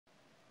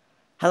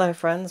Hello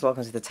friends,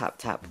 welcome to the Tap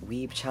Tap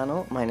Weeb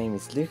channel. My name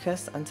is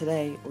Lucas and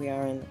today we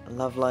are in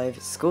Love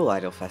Live School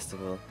Idol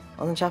Festival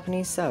on the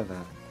Japanese server.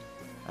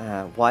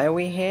 Why are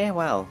we here?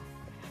 Well,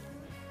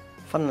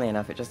 funnily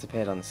enough it just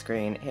appeared on the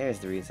screen. Here is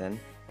the reason.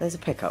 There's a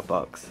pickup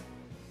box.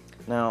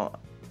 Now,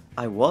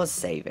 I was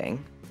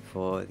saving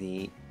for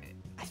the,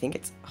 I think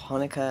it's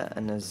Hanukkah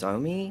and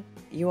Nozomi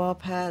UR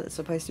pair that's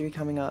supposed to be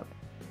coming up.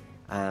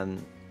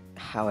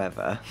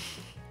 However,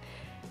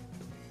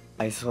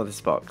 I saw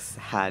this box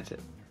had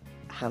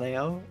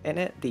Hanayo in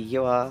it, the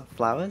UR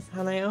flowers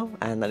Hanayo,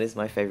 and that is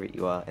my favourite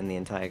UR in the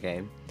entire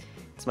game.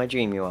 It's my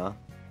dream UR.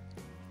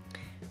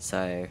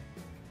 So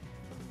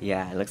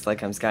yeah, it looks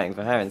like I'm scouting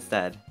for her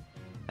instead.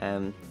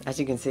 As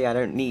you can see, I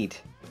don't need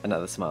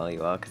another Smile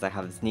UR because I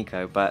have this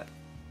Nico, but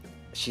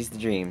she's the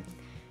dream.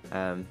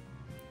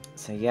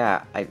 So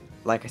yeah,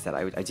 like I said,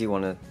 I do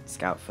want to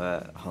scout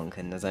for Honk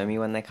and Nozomi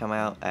when they come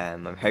out.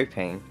 I'm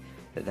hoping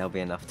that there'll be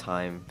enough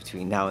time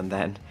between now and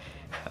then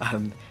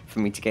for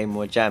me to gain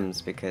more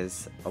gems,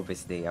 because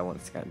obviously I want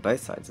to scout on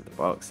both sides of the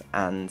box,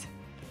 and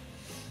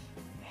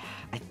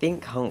I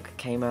think Honk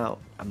came out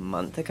a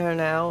month ago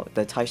now,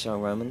 the Taisho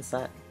and Roman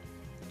set.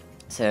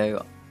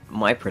 So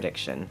my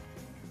prediction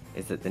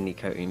is that the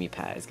Nico Umi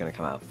pair is going to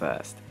come out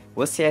first.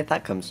 We'll see if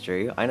that comes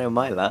true. I know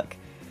my luck.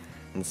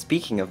 And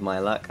speaking of my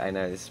luck, I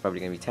know this is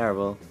probably going to be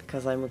terrible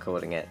because I'm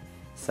recording it.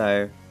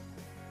 So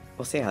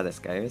we'll see how this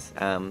goes.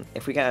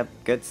 If we get a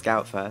good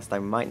scout first, I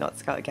might not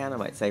scout again. I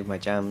might save my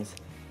gems.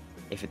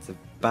 If it's a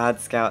bad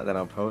scout, then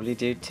I'll probably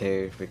do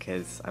two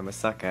because I'm a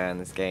sucker in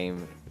this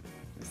game.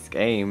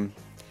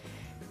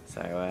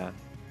 So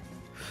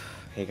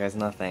here goes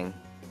nothing.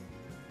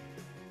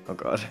 Oh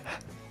god.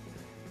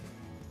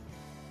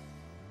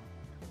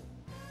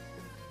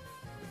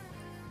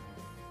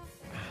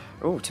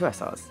 Oh, 2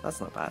 SRs.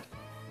 That's not bad.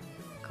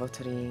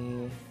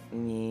 Kotori,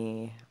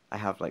 Umi. I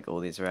have like all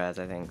these rares,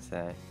 I think,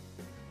 so.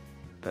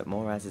 But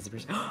more rares is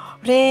appreciated.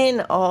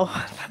 Rin!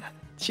 Oh,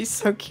 she's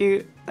so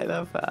cute. I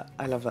love that.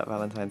 I love that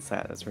Valentine's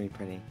set. That's really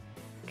pretty.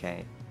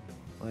 Okay.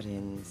 What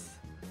ins?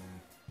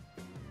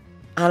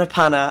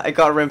 RINPANA. I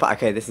got a RINPANA.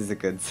 Okay, this is a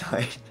good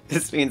sign.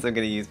 This means I'm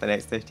going to use my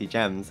next 50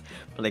 gems.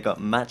 But I got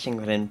matching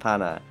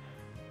RINPANA.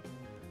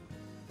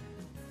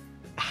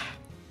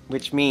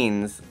 Which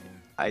means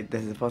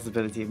there's a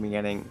possibility of me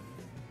getting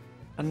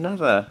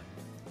another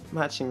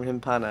matching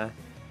RINPANA.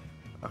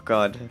 Oh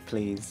god,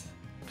 please.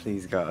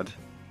 Please, God.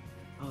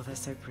 Oh, they're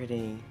so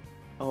pretty.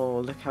 Oh,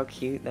 look how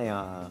cute they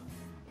are.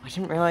 I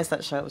didn't realise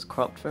that shirt was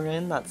cropped for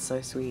Rin. That's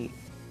so sweet.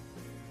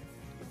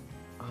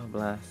 Oh,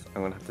 bless.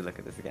 I'm gonna have to look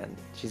at this again.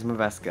 She's my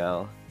best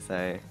girl,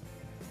 so.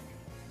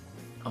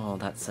 Oh,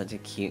 that's such a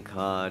cute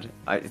card.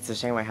 It's a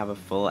shame I have a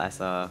full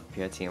SR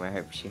pure team. I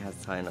hope she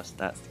has high enough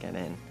stats to get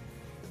in.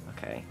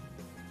 Okay.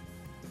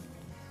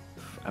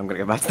 I'm gonna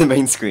go back to the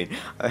main screen.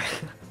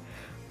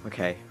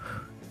 Okay.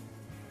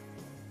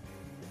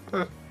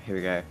 Here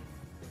we go.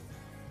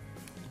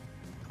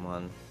 Come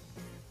on.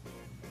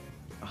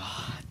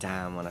 Oh,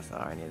 damn, when I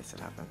saw I knew this would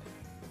happen.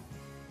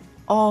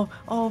 Oh,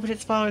 but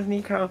it's fine with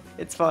Nico.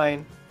 It's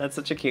fine. That's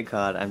such a cute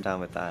card. I'm down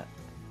with that.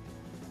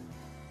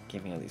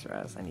 Give me all these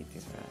rares. I need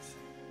these rares.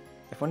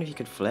 If one of you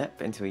could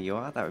flip into a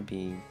UR, that would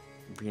be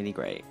really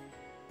great.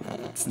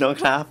 It's not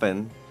gonna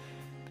happen,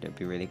 but it would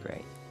be really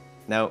great.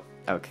 No.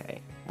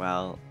 Okay.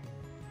 Well,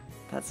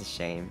 that's a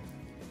shame.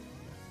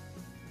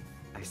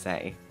 I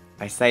say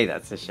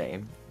that's a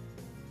shame.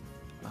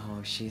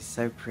 Oh, she's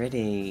so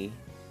pretty.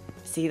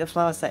 See, the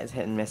flower set is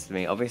hit and miss for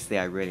me. Obviously,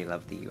 I really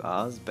love the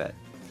URs, but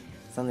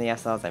some of the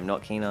SRs I'm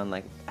not keen on,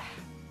 like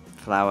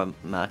Flower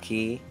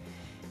Maki.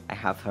 I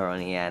have her on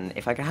EN.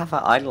 If I could have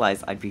her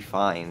idolized, I'd be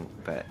fine,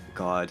 but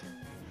god.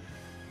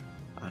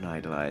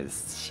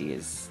 Unidolized, she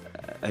is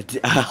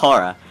a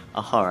horror.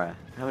 A horror.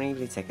 How many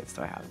blue tickets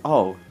do I have?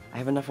 Oh, I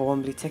have enough for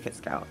 1 blue ticket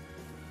scout.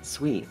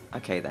 Sweet.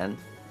 Okay then.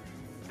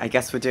 I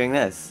guess we're doing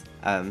this.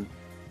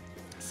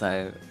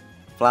 So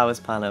Flowers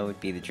Pana would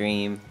be the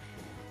dream.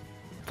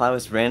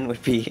 Flowers Rin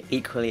would be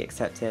equally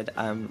accepted.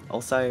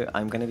 Also,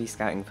 I'm going to be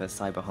scouting for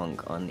Cyber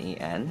Honk on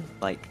EN,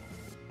 like,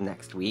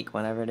 next week,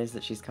 whenever it is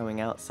that she's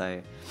coming out,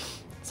 so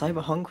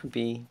Cyber Honk would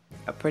be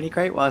a pretty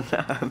great one.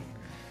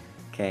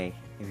 Okay,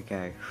 here we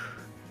go.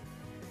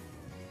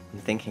 I'm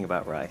thinking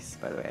about rice,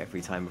 by the way,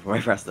 every time before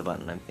I press the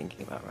button, I'm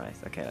thinking about rice.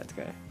 Okay, let's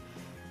go.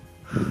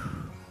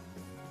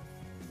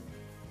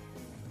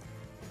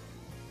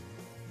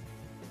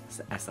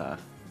 It's SR.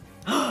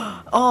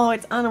 Oh,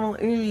 it's Animal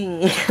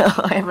Umi!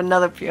 I have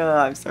another pure,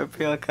 I'm so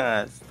pure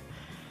cursed.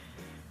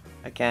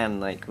 Again,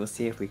 like, we'll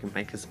see if we can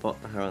make a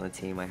spot for her on the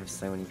team. I have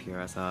so many pure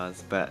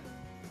SRs, but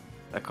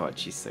oh god,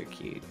 she's so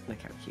cute.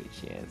 Look how cute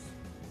she is.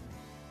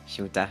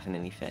 She would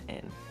definitely fit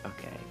in.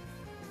 Okay.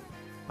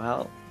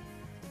 Well,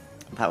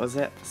 that was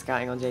it for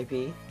scouting on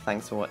JP.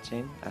 Thanks for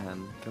watching.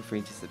 Feel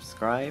free to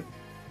subscribe.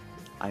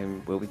 I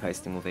will be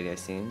posting more videos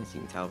soon, as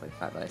you can tell by the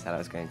fact that I said I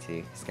was going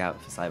to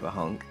scout for Cyber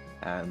Honk.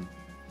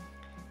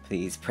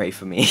 Please pray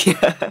for me.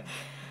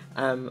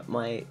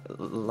 My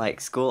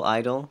school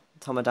idol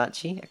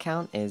Tomodachi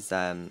account is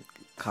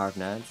Car of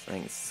Nerds. I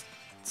think it's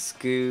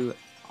Scoo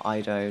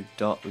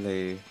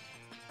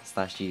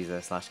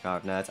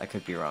ido.lu/user/garofnerds. I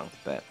could be wrong,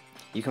 but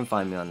you can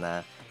find me on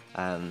there.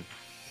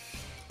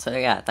 So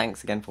yeah,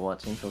 thanks again for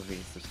watching. Feel free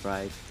to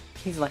subscribe.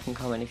 Please like and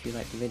comment if you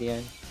liked the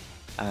video.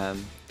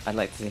 I'd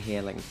like to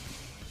hear like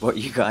what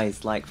you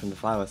guys like from the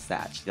flower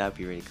set. Actually, that'd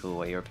be really cool.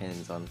 What your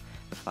opinions on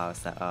the flower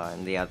set are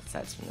and the other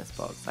sets from this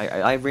box.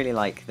 I really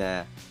like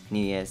the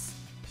New Year's.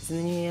 Is it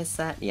the New Year's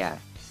set? Yeah,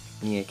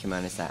 New Year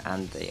kimono set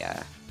and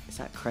the is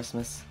that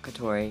Christmas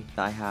Kotori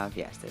that I have?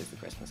 Yes, it is the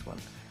Christmas one.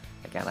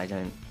 Again, I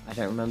don't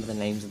remember the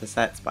names of the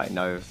sets, but I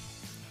know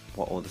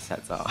what all the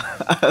sets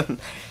are.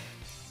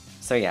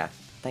 So yeah,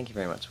 thank you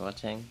very much for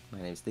watching.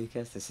 My name is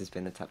Lucas. This has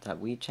been the Tap Tap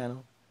Weed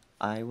channel.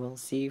 I will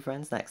see you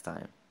friends next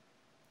time.